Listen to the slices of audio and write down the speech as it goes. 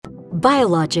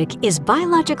Biologic is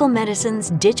Biological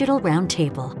Medicine's digital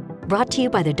roundtable, brought to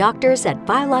you by the doctors at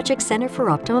Biologic Center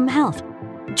for Optimum Health.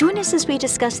 Join us as we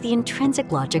discuss the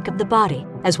intrinsic logic of the body,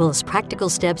 as well as practical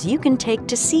steps you can take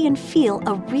to see and feel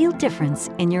a real difference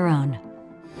in your own.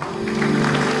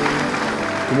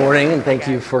 Good morning, and thank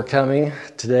you for coming.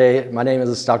 Today, my name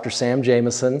is Dr. Sam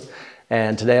Jamison,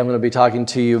 and today I'm going to be talking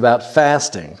to you about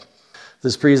fasting.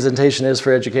 This presentation is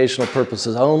for educational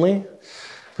purposes only.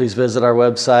 Please visit our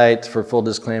website for full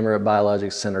disclaimer at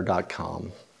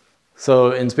biologiccenter.com.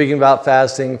 So in speaking about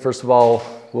fasting, first of all,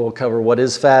 we'll cover what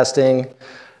is fasting,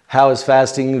 how has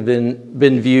fasting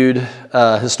been viewed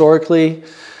historically,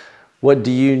 what do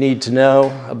you need to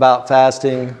know about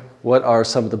fasting, what are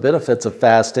some of the benefits of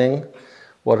fasting,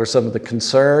 what are some of the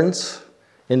concerns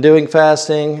in doing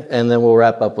fasting, and then we'll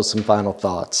wrap up with some final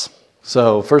thoughts.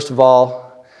 So first of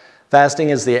all, fasting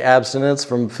is the abstinence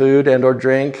from food and or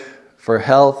drink for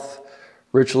health,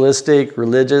 ritualistic,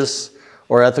 religious,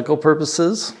 or ethical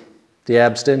purposes. The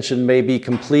abstention may be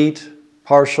complete,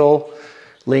 partial,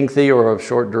 lengthy or of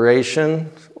short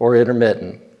duration, or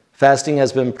intermittent. Fasting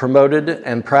has been promoted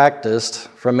and practiced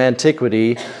from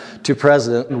antiquity to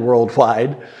present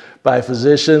worldwide by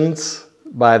physicians,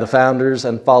 by the founders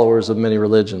and followers of many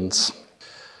religions.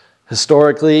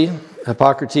 Historically,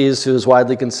 Hippocrates, who is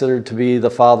widely considered to be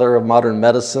the father of modern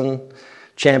medicine,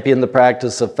 championed the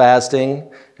practice of fasting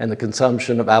and the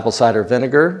consumption of apple cider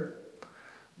vinegar.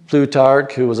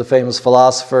 Plutarch, who was a famous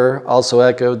philosopher, also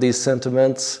echoed these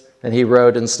sentiments, and he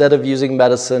wrote, "Instead of using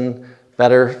medicine,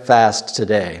 better fast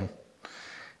today."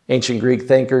 Ancient Greek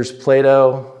thinkers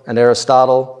Plato and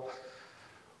Aristotle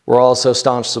were also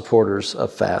staunch supporters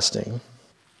of fasting.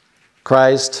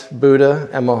 Christ, Buddha,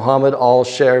 and Muhammad all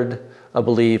shared a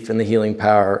belief in the healing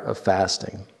power of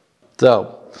fasting.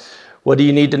 So, what do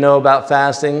you need to know about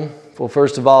fasting? Well,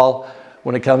 first of all,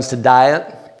 when it comes to diet,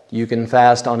 you can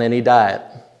fast on any diet.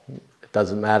 It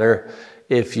doesn't matter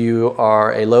if you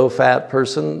are a low-fat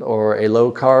person or a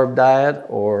low-carb diet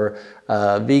or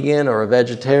a vegan or a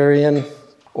vegetarian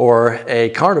or a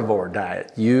carnivore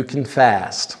diet. You can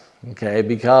fast, okay?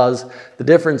 Because the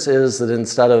difference is that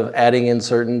instead of adding in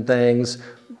certain things,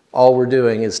 all we're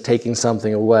doing is taking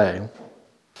something away.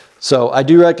 So I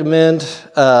do recommend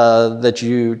that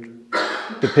you,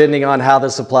 depending on how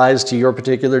this applies to your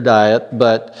particular diet,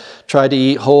 but try to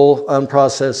eat whole,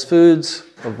 unprocessed foods,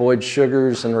 avoid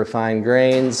sugars and refined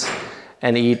grains,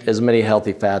 and eat as many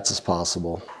healthy fats as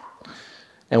possible.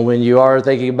 And when you are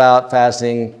thinking about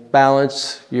fasting,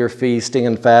 balance your feasting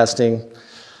and fasting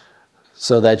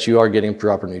so that you are getting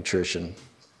proper nutrition.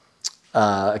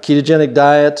 A ketogenic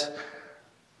diet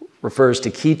refers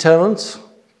to ketones.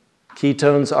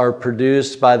 Ketones are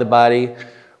produced by the body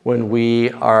when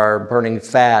we are burning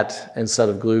fat instead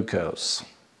of glucose.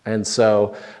 And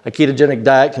so a ketogenic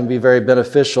diet can be very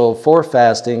beneficial for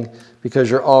fasting because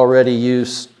you're already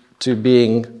used to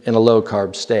being in a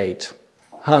low-carb state.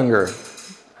 Hunger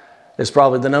is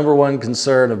probably the number one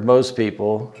concern of most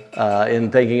people in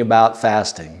thinking about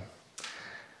fasting.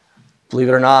 Believe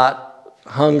it or not,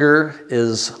 hunger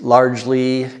is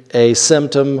largely a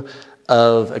symptom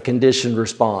of a conditioned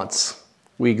response.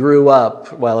 We grew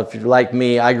up, well, if you're like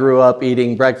me, I grew up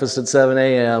eating breakfast at 7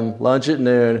 a.m., lunch at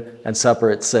noon, and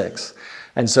supper at 6.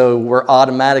 And so we're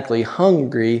automatically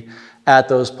hungry at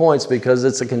those points because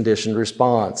it's a conditioned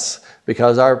response.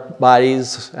 Because our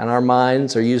bodies and our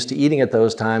minds are used to eating at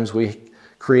those times, we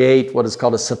create what is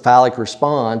called a cephalic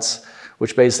response,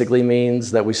 which basically means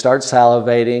that we start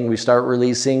salivating, we start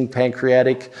releasing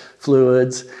pancreatic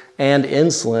fluids and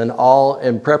insulin, all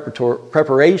in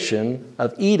preparation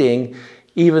of eating,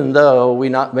 even though we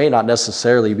may not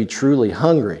necessarily be truly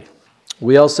hungry.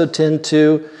 We also tend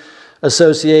to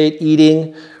associate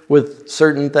eating with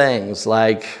certain things,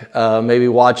 like maybe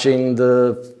watching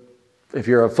if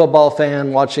you're a football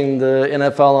fan, watching the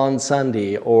NFL on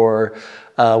Sunday, or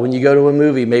when you go to a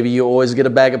movie, maybe you always get a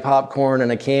bag of popcorn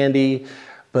and a candy,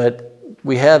 but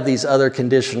we have these other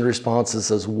conditioned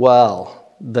responses as well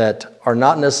that are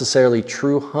not necessarily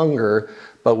true hunger,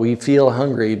 but we feel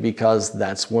hungry because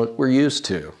that's what we're used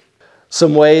to.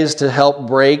 Some ways to help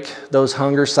break those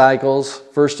hunger cycles.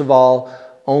 First of all,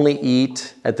 only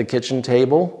eat at the kitchen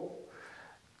table.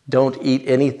 Don't eat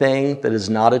anything that is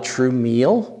not a true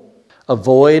meal.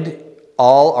 Avoid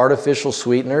all artificial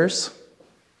sweeteners.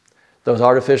 Those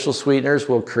artificial sweeteners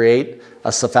will create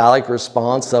a cephalic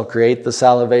response. They'll create the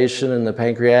salivation and the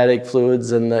pancreatic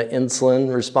fluids and the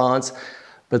insulin response,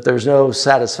 but there's no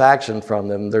satisfaction from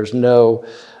them. There's no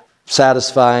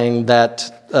satisfying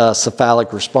that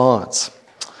cephalic response.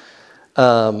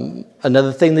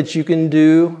 Another thing that you can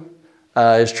do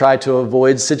is try to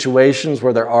avoid situations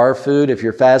where there are food. If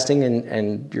you're fasting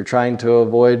and you're trying to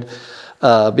avoid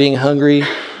being hungry,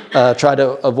 try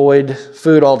to avoid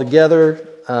food altogether.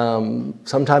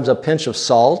 Sometimes a pinch of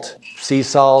salt, sea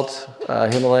salt,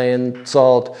 Himalayan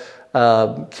salt,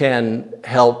 can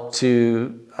help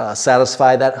to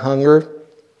satisfy that hunger.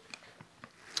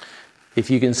 If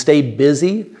you can stay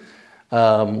busy,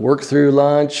 work through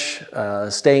lunch,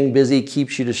 staying busy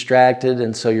keeps you distracted,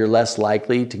 and so you're less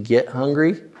likely to get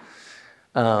hungry.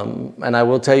 And I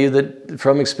will tell you that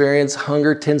from experience,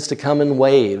 hunger tends to come in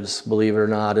waves, believe it or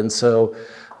not. And so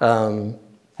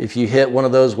if you hit one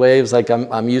of those waves, like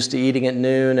I'm used to eating at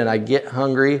noon and I get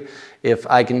hungry, if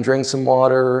I can drink some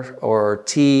water or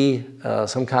tea,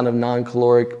 some kind of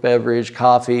non-caloric beverage,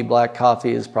 coffee, black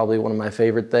coffee is probably one of my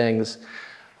favorite things.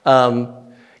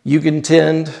 You can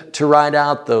tend to ride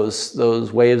out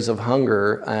those waves of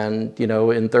hunger, and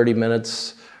in 30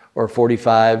 minutes or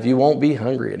 45, you won't be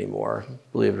hungry anymore,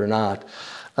 believe it or not.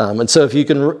 And so if you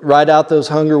can ride out those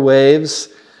hunger waves,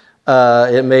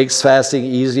 it makes fasting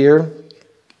easier.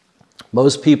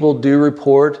 Most people do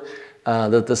report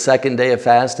that the second day of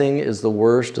fasting is the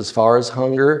worst as far as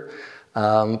hunger.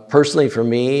 Personally, for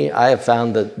me, I have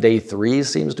found that day 3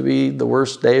 seems to be the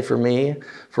worst day for me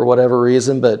for whatever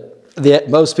reason, but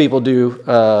most people do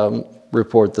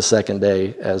report the second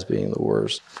day as being the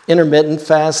worst. Intermittent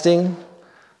fasting.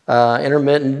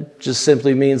 Intermittent just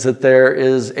simply means that there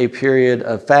is a period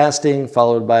of fasting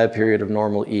followed by a period of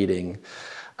normal eating.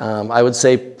 I would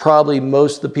say probably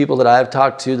most of the people that I've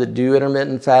talked to that do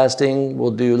intermittent fasting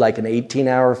will do like an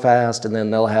 18-hour fast, and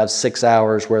then they'll have 6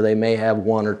 hours where they may have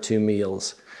 1 or 2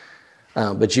 meals.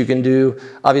 But you can do,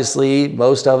 obviously,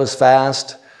 most of us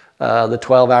fast the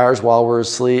 12 hours while we're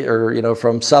asleep, or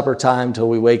from supper time till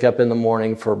we wake up in the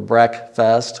morning for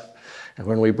breakfast, and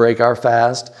when we break our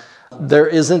fast. There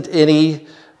isn't any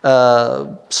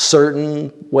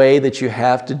certain way that you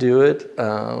have to do it.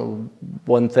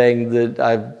 One thing that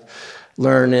I've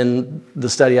learned in the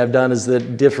study I've done is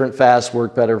that different fasts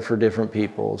work better for different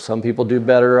people. Some people do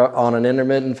better on an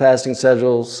intermittent fasting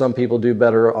schedule. Some people do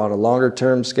better on a longer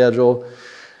term schedule.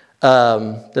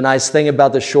 The nice thing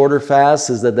about the shorter fasts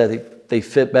is that they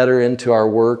fit better into our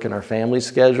work and our family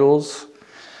schedules,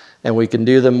 and we can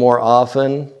do them more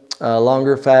often.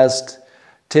 Longer fasts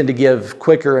tend to give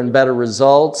quicker and better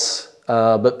results,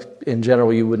 but in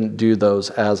general, you wouldn't do those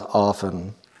as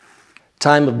often.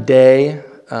 Time of day.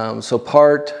 So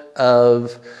part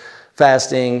of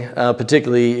fasting,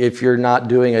 particularly if you're not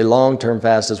doing a long-term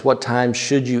fast, is what time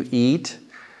should you eat?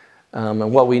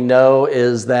 And what we know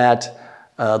is that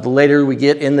the later we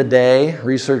get in the day,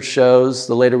 research shows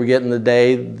the later we get in the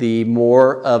day, the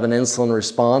more of an insulin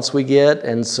response we get.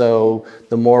 And so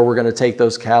the more we're going to take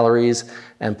those calories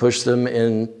and push them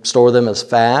in, store them as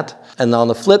fat. And on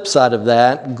the flip side of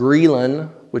that, ghrelin,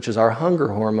 which is our hunger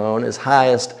hormone, is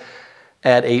highest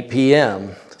at 8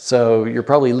 p.m. So you're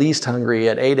probably least hungry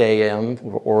at 8 a.m.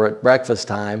 or at breakfast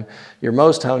time. You're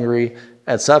most hungry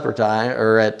at supper time,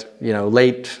 or at,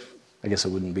 late, I guess it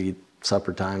wouldn't be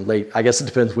supper time, late, I guess it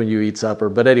depends when you eat supper.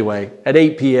 But anyway, at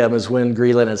 8 p.m. is when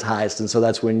ghrelin is highest. And so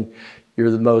that's when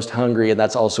you're the most hungry, and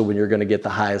that's also when you're going to get the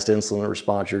highest insulin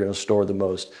response. You're going to store the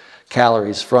most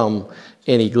calories from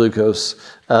any glucose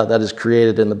that is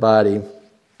created in the body.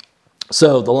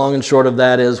 So the long and short of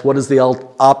that is, what is the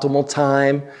optimal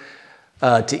time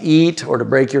to eat or to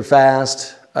break your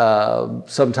fast?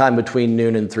 Sometime between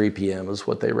noon and 3 p.m. is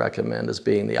what they recommend as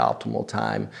being the optimal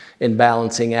time in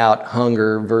balancing out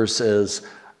hunger versus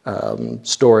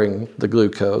storing the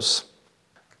glucose.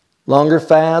 Longer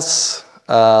fasts,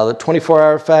 the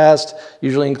 24-hour fast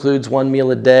usually includes 1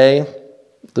 meal a day.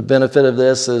 The benefit of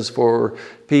this is for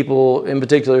people in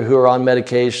particular who are on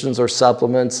medications or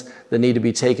supplements that need to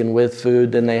be taken with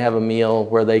food. Then they have a meal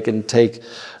where they can take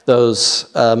those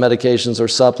medications or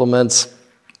supplements.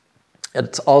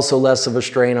 It's also less of a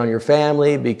strain on your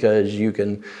family because you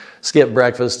can skip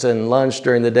breakfast and lunch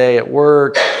during the day at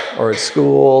work or at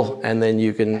school, and then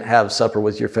you can have supper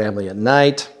with your family at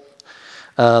night.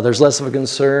 There's less of a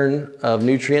concern of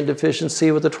nutrient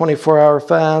deficiency with a 24-hour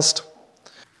fast.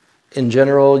 In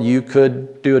general, you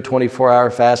could do a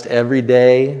 24-hour fast every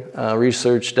day.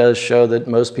 Research does show that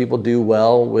most people do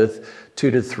well with 2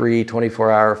 to 3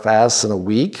 24-hour fasts in a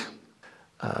week.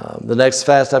 The next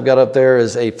fast I've got up there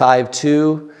is a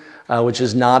 5-2, which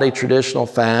is not a traditional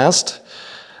fast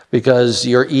because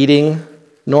you're eating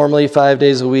normally 5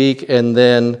 days a week, and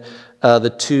then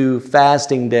the 2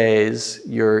 fasting days,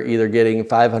 you're either getting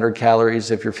 500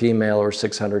 calories if you're female or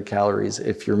 600 calories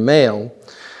if you're male.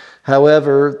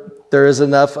 However, there is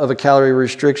enough of a calorie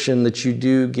restriction that you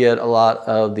do get a lot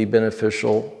of the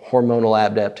beneficial hormonal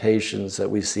adaptations that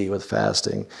we see with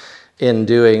fasting in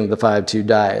doing the 5-2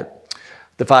 diet.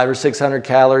 The 500 or 600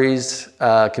 calories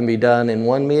can be done in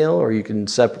one meal, or you can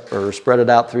spread it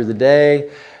out through the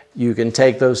day. You can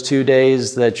take those 2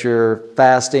 days that you're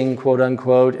fasting, quote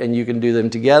unquote, and you can do them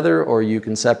together, or you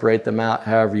can separate them out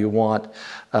however you want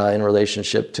in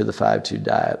relationship to the 5-2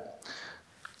 diet.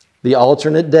 The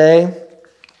alternate day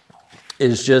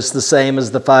is just the same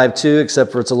as the 5-2,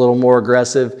 except for it's a little more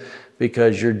aggressive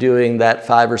because you're doing that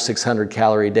 500 or 600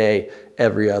 calorie day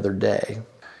every other day.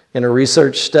 In a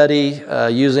research study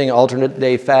using alternate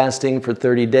day fasting for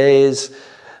 30 days,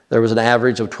 there was an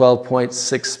average of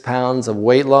 12.6 pounds of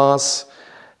weight loss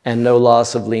and no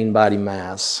loss of lean body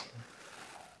mass.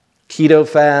 Keto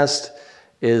fast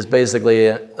is basically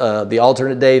the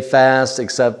alternate day fast,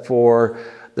 except for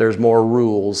there's more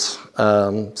rules.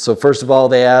 So first of all,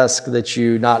 they ask that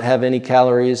you not have any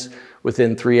calories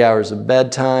within 3 hours of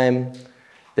bedtime,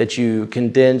 that you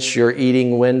condense your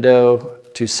eating window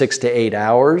to 6 to 8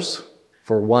 hours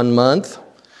for 1 month.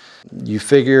 You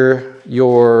figure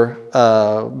your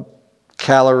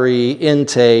calorie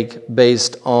intake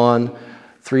based on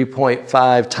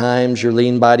 3.5 times your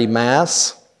lean body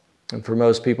mass. And for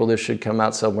most people, this should come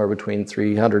out somewhere between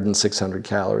 300 and 600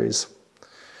 calories.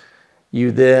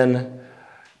 You then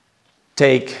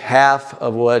take half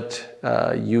of what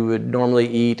you would normally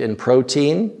eat in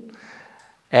protein,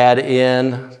 add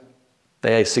in,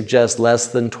 they suggest less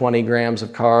than 20 grams of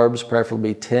carbs,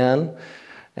 preferably 10.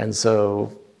 And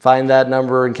so find that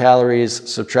number in calories,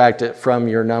 subtract it from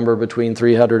your number between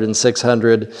 300 and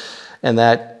 600, and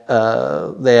that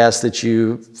they ask that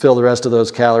you fill the rest of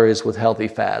those calories with healthy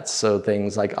fats, so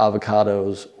things like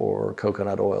avocados or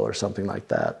coconut oil or something like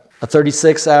that. A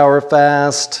 36-hour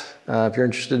fast, if you're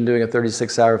interested in doing a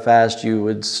 36-hour fast, you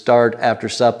would start after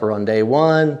supper on day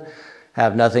 1,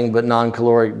 have nothing but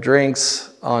non-caloric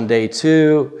drinks on day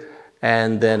 2,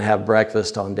 and then have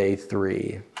breakfast on day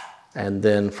 3. And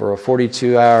then for a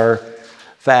 42-hour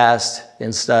fast,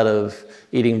 instead of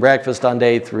eating breakfast on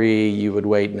day 3, you would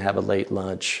wait and have a late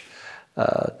lunch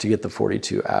to get the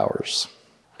 42 hours.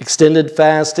 Extended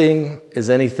fasting is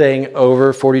anything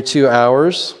over 42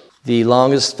 hours. The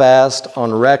longest fast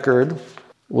on record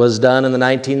was done in the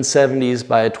 1970s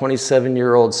by a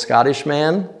 27-year-old Scottish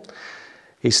man.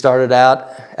 He started out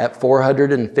at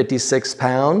 456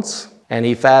 pounds, and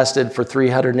he fasted for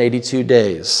 382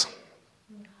 days.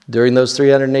 During those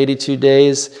 382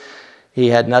 days, he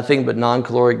had nothing but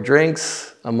non-caloric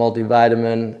drinks, a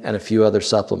multivitamin, and a few other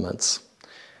supplements.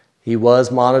 He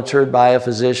was monitored by a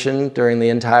physician during the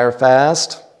entire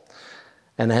fast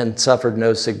and had suffered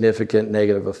no significant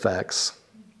negative effects.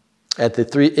 At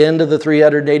the end of the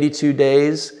 382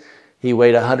 days, he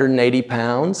weighed 180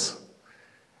 pounds.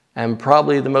 And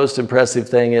probably the most impressive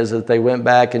thing is that they went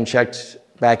back and checked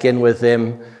back in with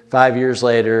him 5 years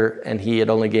later, and he had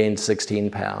only gained 16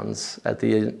 pounds. At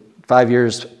the 5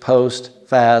 years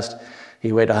post-fast,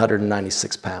 he weighed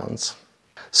 196 pounds.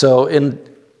 So in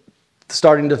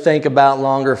starting to think about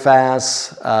longer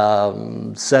fasts,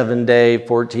 7-day,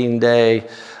 14-day,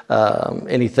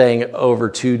 anything over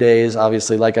 2 days,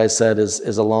 obviously, like I said,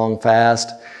 is a long fast.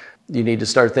 You need to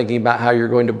start thinking about how you're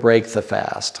going to break the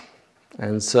fast.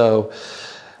 And so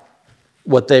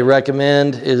what they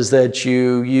recommend is that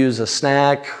you use a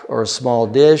snack or a small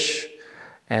dish,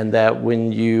 and that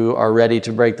when you are ready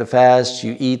to break the fast,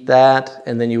 you eat that,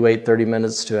 and then you wait 30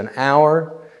 minutes to an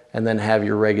hour, and then have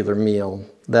your regular meal.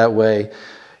 That way,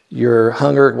 your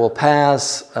hunger will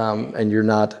pass, and you're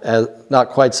not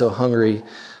quite so hungry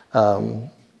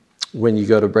when you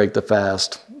go to break the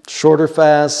fast. Shorter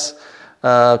fasts,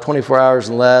 24 hours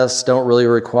and less, don't really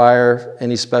require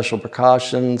any special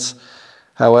precautions.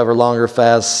 However, longer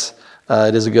fasts,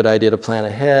 it is a good idea to plan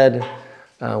ahead.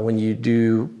 When you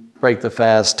do break the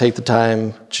fast, take the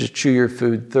time to chew your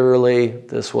food thoroughly.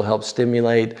 This will help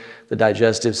stimulate the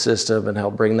digestive system and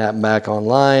help bring that back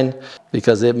online,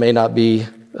 because it may be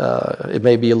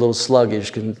a little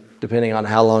sluggish depending on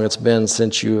how long it's been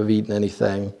since you have eaten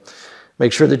anything.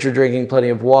 Make sure that you're drinking plenty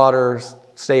of water,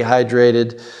 stay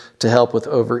hydrated to help with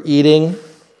overeating.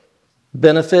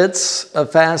 Benefits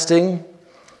of fasting.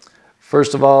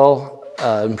 First of all,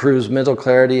 improves mental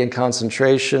clarity and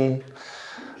concentration,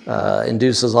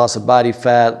 induces loss of body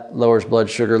fat, lowers blood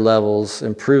sugar levels,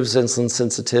 improves insulin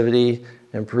sensitivity,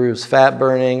 improves fat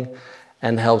burning,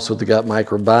 and helps with the gut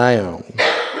microbiome.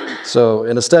 So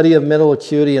in a study of mental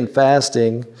acuity and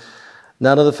fasting,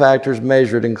 none of the factors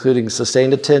measured, including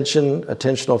sustained attention,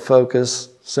 attentional focus,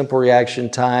 simple reaction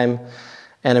time,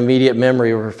 and immediate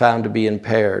memory, were found to be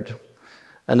impaired.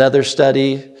 Another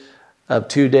study of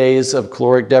 2 days of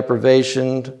caloric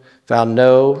deprivation found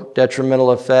no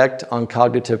detrimental effect on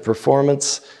cognitive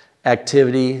performance,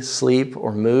 activity, sleep,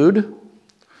 or mood.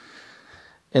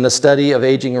 In a study of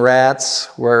aging rats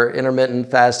where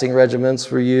intermittent fasting regimens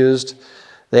were used,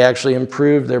 they actually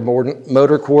improved their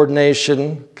motor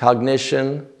coordination,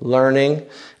 cognition, learning,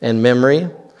 and memory.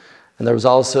 And there was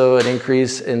also an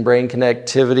increase in brain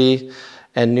connectivity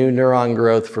and new neuron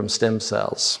growth from stem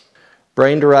cells.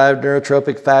 Brain-derived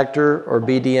neurotrophic factor, or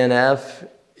BDNF,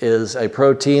 is a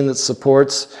protein that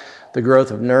supports the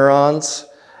growth of neurons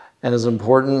and is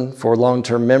important for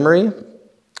long-term memory.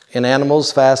 In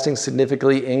animals, fasting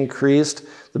significantly increased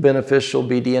the beneficial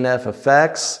BDNF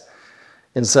effects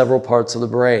in several parts of the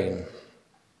brain.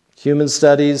 Human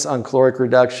studies on caloric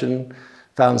reduction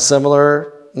found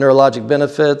similar neurologic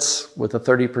benefits with a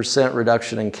 30%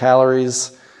 reduction in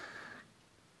calories.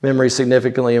 Memory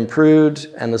significantly improved,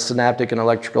 and the synaptic and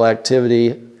electrical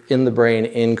activity in the brain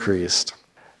increased.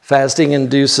 Fasting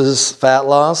induces fat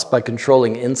loss by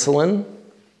controlling insulin.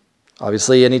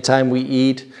 Obviously, anytime we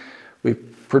eat, we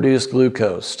produce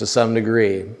glucose to some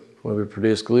degree. When we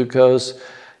produce glucose,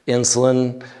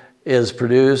 insulin is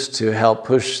produced to help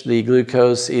push the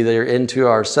glucose either into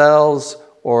our cells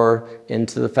or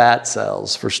into the fat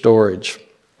cells for storage.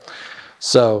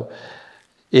 So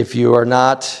if you are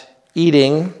not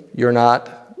eating, you're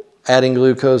not adding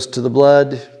glucose to the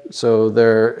blood, so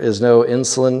there is no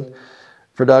insulin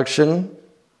production.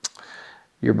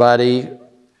 Your body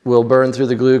will burn through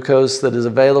the glucose that is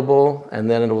available,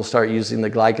 and then it will start using the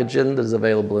glycogen that is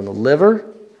available in the liver.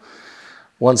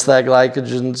 Once that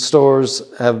glycogen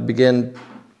stores have begun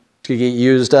to get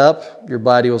used up, your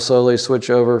body will slowly switch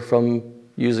over from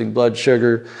using blood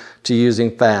sugar to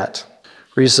using fat.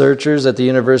 Researchers at the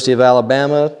University of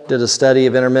Alabama did a study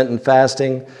of intermittent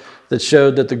fasting that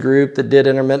showed that the group that did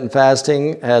intermittent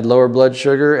fasting had lower blood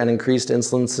sugar and increased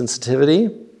insulin sensitivity.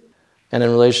 And in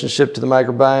relationship to the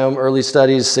microbiome, early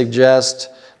studies suggest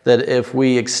that if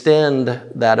we extend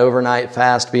that overnight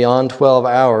fast beyond 12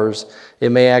 hours,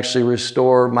 it may actually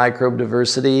restore microbe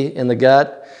diversity in the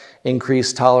gut,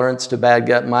 increase tolerance to bad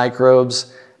gut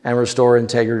microbes, and restore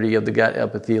integrity of the gut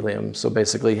epithelium. So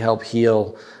basically help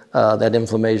heal that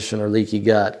inflammation or leaky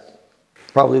gut.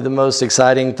 Probably the most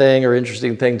exciting thing or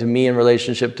interesting thing to me in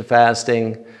relationship to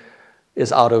fasting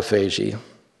is autophagy.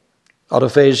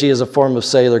 Autophagy is a form of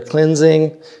cellular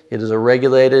cleansing. It is a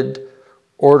regulated,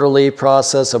 orderly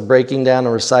process of breaking down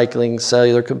and recycling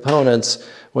cellular components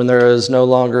when there is no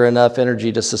longer enough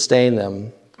energy to sustain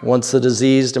them. Once the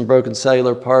diseased and broken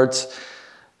cellular parts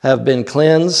have been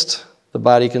cleansed, the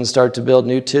body can start to build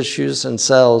new tissues and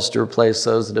cells to replace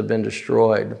those that have been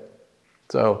destroyed.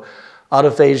 So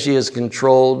autophagy is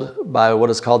controlled by what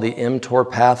is called the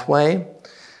mTOR pathway.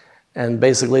 And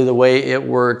basically the way it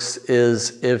works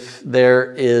is if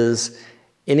there is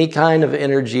any kind of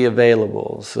energy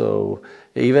available, so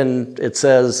even it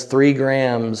says 3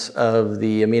 grams of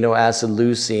the amino acid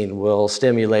leucine will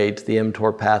stimulate the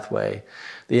mTOR pathway.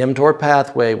 The mTOR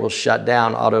pathway will shut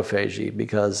down autophagy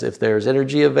because if there's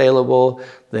energy available,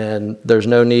 then there's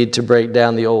no need to break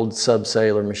down the old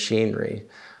subcellular machinery.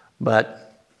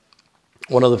 But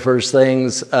one of the first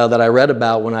things that I read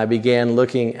about when I began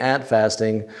looking at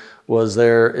fasting was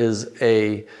there is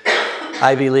a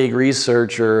Ivy League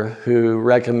researcher who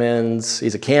recommends,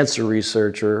 he's a cancer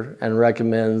researcher, and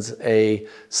recommends a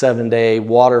 7-day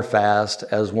water fast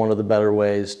as one of the better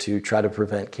ways to try to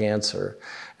prevent cancer.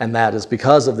 And that is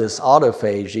because of this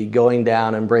autophagy, going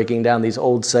down and breaking down these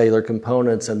old cellular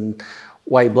components and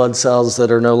white blood cells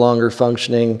that are no longer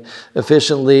functioning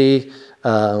efficiently.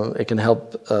 It can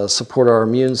help support our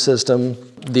immune system.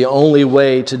 The only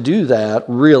way to do that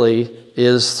really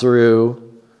is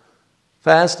through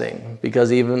fasting,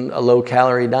 because even a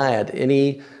low-calorie diet,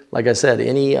 like I said,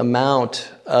 any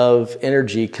amount of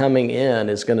energy coming in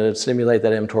is going to stimulate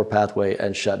that mTOR pathway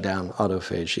and shut down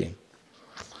autophagy.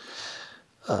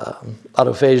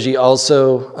 Autophagy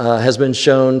also has been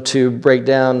shown to break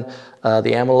down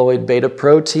the amyloid beta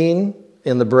protein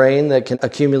in the brain that can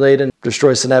accumulate and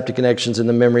destroy synaptic connections in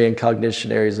the memory and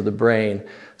cognition areas of the brain.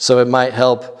 So it might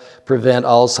help prevent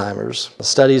Alzheimer's.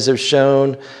 Studies have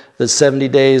shown that 70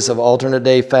 days of alternate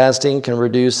day fasting can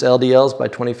reduce LDLs by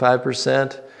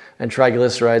 25% and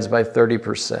triglycerides by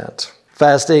 30%.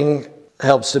 Fasting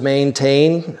helps to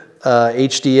maintain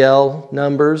HDL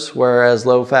numbers, whereas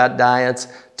low-fat diets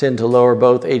tend to lower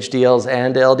both HDLs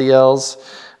and LDLs.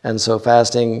 And so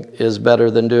fasting is better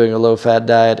than doing a low-fat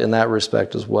diet in that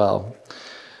respect as well.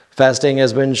 Fasting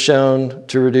has been shown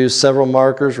to reduce several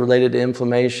markers related to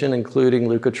inflammation, including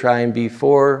leukotriene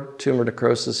B4, tumor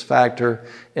necrosis factor,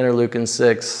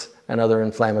 interleukin-6, and other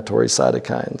inflammatory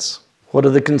cytokines. What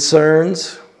are the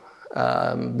concerns?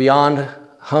 Beyond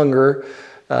hunger,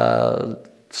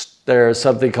 there's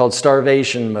something called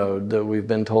starvation mode that we've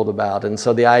been told about. And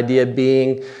so the idea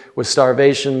being with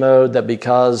starvation mode that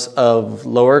because of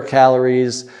lower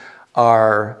calories,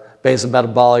 our basal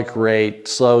metabolic rate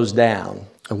slows down.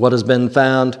 And what has been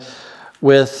found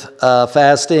with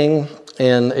fasting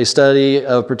in a study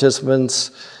of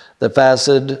participants that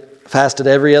fasted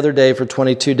every other day for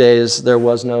 22 days, there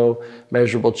was no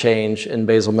measurable change in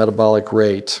basal metabolic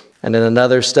rate. And in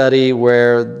another study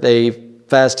where they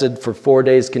fasted for 4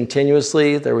 days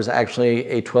continuously, there was actually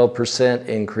a 12%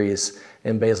 increase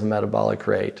in basal metabolic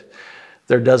rate.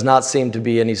 There does not seem to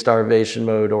be any starvation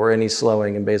mode or any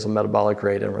slowing in basal metabolic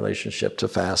rate in relationship to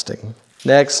fasting.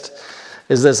 Next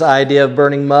is this idea of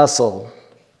burning muscle.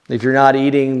 If you're not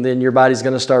eating, then your body's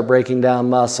going to start breaking down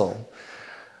muscle.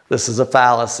 This is a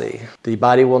fallacy. The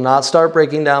body will not start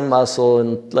breaking down muscle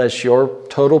unless your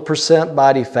total percent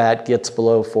body fat gets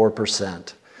below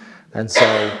 4%. And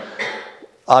so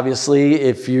obviously,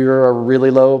 if you're a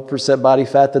really low percent body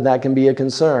fat, then that can be a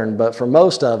concern. But for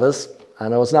most of us, I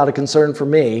know it's not a concern for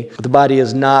me, but the body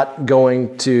is not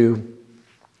going to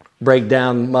break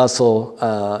down muscle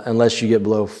unless you get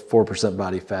below 4%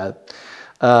 body fat.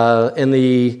 In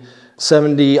the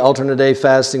 70 alternate day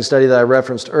fasting study that I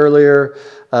referenced earlier,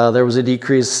 there was a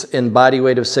decrease in body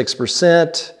weight of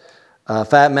 6%,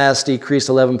 fat mass decreased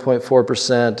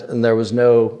 11.4%, and there was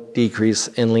no decrease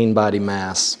in lean body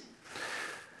mass.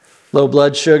 Low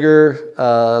blood sugar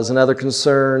is another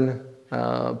concern.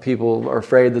 People are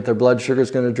afraid that their blood sugar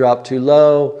is going to drop too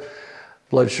low.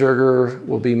 Blood sugar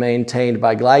will be maintained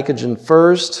by glycogen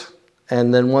first,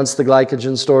 and then once the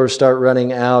glycogen stores start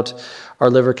running out, our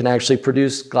liver can actually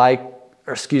produce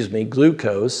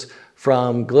glucose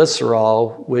from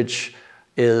glycerol, which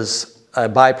is a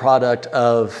byproduct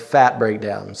of fat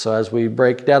breakdown. So as we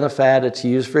break down the fat, it's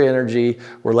used for energy.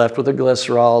 We're left with the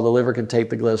glycerol. The liver can take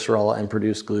the glycerol and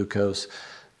produce glucose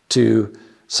to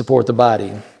support the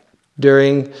body.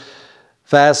 During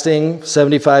fasting,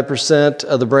 75%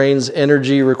 of the brain's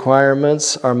energy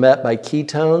requirements are met by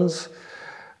ketones.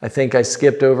 I think I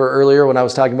skipped over earlier when I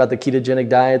was talking about the ketogenic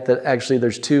diet that actually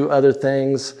there's two other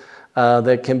things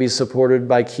that can be supported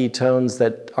by ketones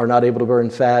that are not able to burn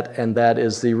fat, and that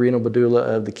is the renal medulla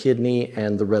of the kidney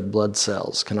and the red blood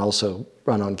cells can also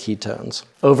run on ketones.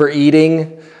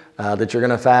 Overeating, that you're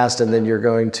going to fast and then you're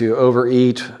going to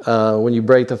overeat when you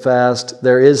break the fast.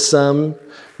 There is some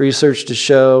research to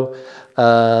show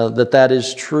that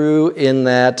is true in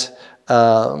that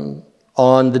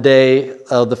on the day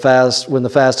of the fast, when the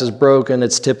fast is broken,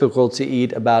 it's typical to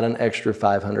eat about an extra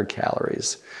 500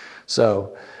 calories.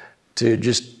 So to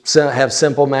just have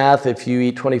simple math, if you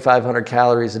eat 2,500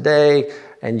 calories a day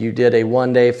and you did a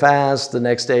 1-day fast, the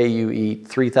next day you eat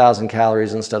 3,000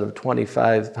 calories instead of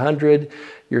 2,500,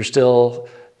 you're still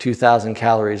 2,000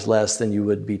 calories less than you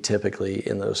would be typically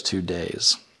in those 2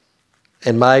 days.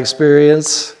 In my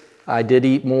experience, I did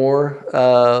eat more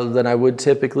than I would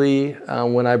typically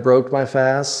when I broke my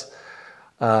fast.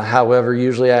 However,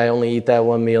 usually I only eat that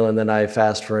one meal and then I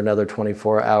fast for another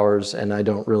 24 hours and I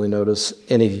don't really notice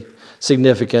any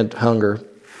significant hunger.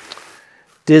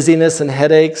 Dizziness and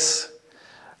headaches.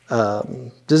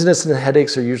 Dizziness and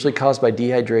headaches are usually caused by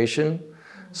dehydration.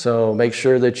 So make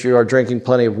sure that you are drinking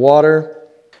plenty of water.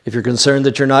 If you're concerned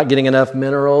that you're not getting enough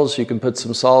minerals, you can put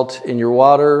some salt in your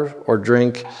water or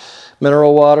drink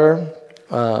mineral water,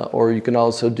 or you can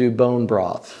also do bone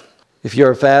broth. If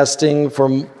you're fasting for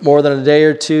more than a day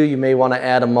or two, you may want to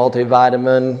add a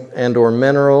multivitamin and or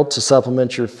mineral to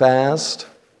supplement your fast.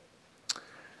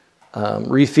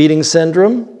 Refeeding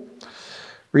syndrome.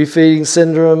 Refeeding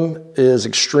syndrome is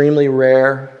extremely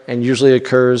rare and usually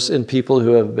occurs in people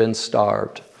who have been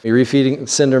starved. Refeeding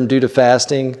syndrome due to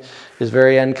fasting is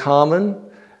very uncommon.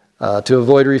 To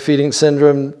avoid refeeding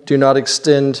syndrome, do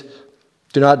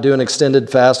not do an extended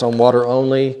fast on water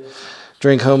only.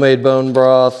 Drink homemade bone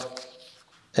broth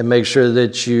and make sure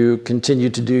that you continue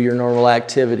to do your normal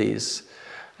activities.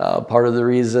 Part of the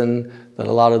reason that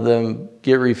a lot of them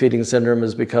get refeeding syndrome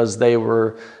is because they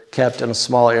were kept in a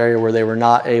small area where they were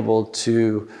not able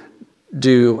to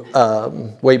do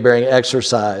weight-bearing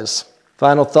exercise.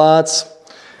 Final thoughts.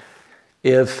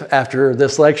 If after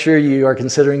this lecture you are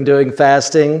considering doing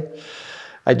fasting,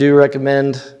 I do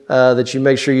recommend that you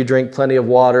make sure you drink plenty of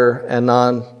water and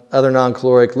other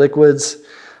non-caloric liquids.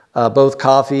 Both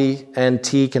coffee and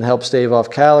tea can help stave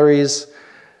off calories.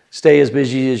 Stay as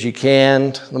busy as you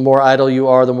can. The more idle you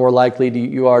are, the more likely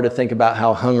you are to think about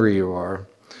how hungry you are.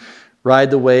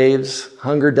 Ride the waves.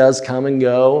 Hunger does come and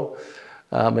go.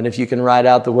 And if you can ride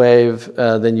out the wave,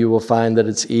 then you will find that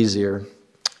it's easier.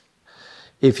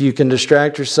 If you can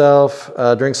distract yourself,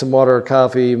 drink some water or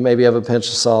coffee, maybe have a pinch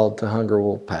of salt, the hunger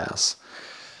will pass.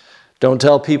 Don't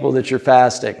tell people that you're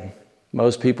fasting.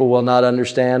 Most people will not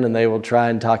understand, and they will try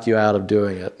and talk you out of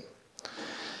doing it.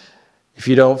 If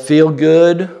you don't feel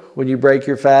good when you break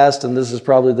your fast, and this is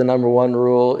probably the number one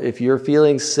rule, if you're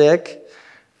feeling sick,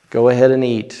 go ahead and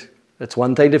eat. It's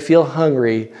one thing to feel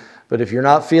hungry, but if you're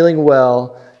not feeling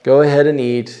well, go ahead and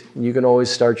eat. You can always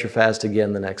start your fast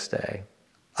again the next day.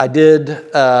 I did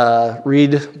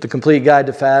read The Complete Guide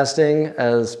to Fasting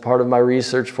as part of my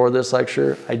research for this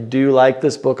lecture. I do like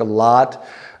this book a lot.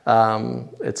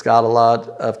 It's got a lot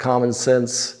of common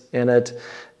sense in it,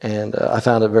 and I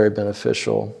found it very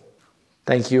beneficial.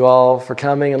 Thank you all for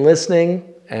coming and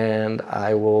listening, and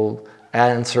I will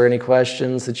answer any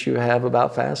questions that you have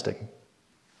about fasting.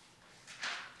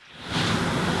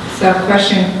 So a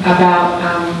question about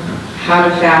how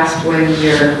to fast when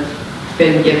you've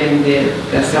been given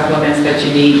the supplements that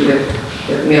you need with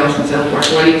meals and so forth.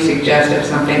 What do you suggest if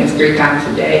something is 3 times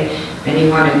a day and you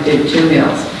want to do 2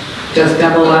 meals? Just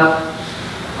double up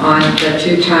on the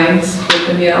 2 times with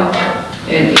the meal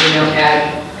and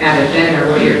add it then, or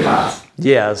what are your thoughts?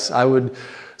 Yes, I would.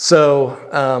 So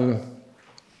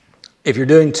if you're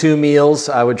doing 2 meals,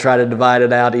 I would try to divide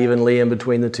it out evenly in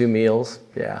between the 2 meals.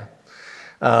 Yeah.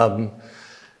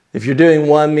 If you're doing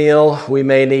 1 meal, we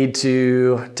may need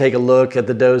to take a look at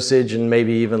the dosage and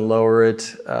maybe even lower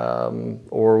it,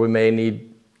 or we may need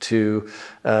to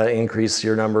increase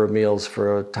your number of meals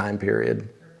for a time period.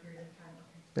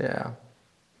 Yeah.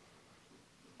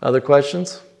 Other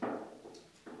questions?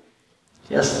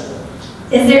 Yes.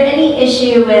 Is there any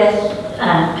issue with,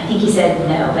 I think you said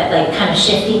no, but like kind of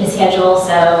shifting the schedule?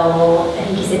 So I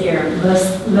think you said you're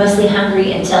mostly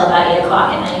hungry until about 8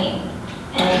 o'clock at night.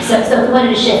 And so if we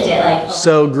wanted to shift it, like...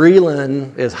 So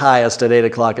ghrelin is highest at 8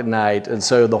 o'clock at night, and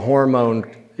so the hormone,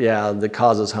 that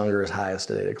causes hunger is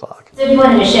highest at 8 o'clock. So if you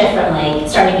wanted to shift from like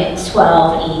starting at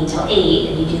 12 and eating until 8,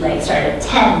 and you do like start at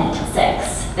 10 until 6,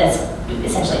 that's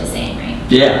essentially the same, right?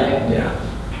 Yeah.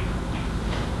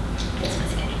 That's my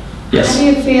schedule. Yes. How do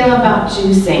you feel about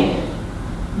juicing?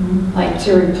 Like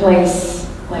to replace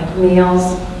like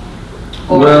meals?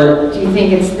 Or Well- do you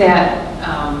think it's that,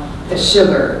 the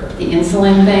sugar, the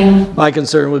insulin thing? My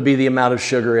concern would be the amount of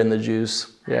sugar in the juice.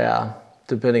 Yeah,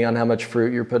 depending on how much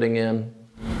fruit you're putting in.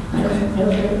 No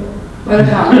fruit. What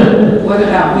about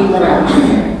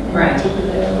wheatgrass? Right.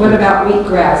 What about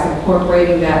wheatgrass,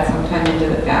 incorporating that sometime into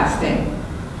the fasting?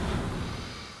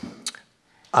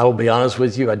 I will be honest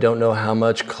with you, I don't know how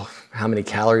many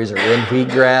calories are in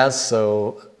wheatgrass,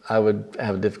 so I would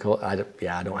have I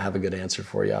don't have a good answer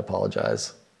for you. I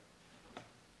apologize.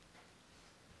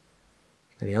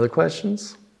 Any other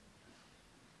questions?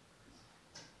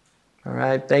 All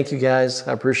right, thank you guys.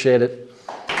 I appreciate it.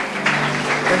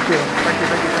 Thank you.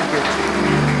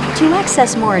 To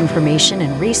access more information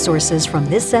and resources from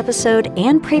this episode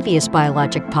and previous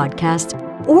Biologic podcasts,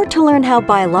 or to learn how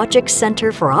Biologics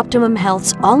Center for Optimum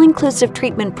Health's all-inclusive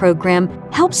treatment program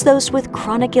helps those with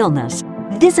chronic illness,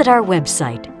 visit our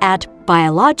website at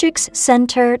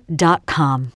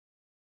biologicscenter.com.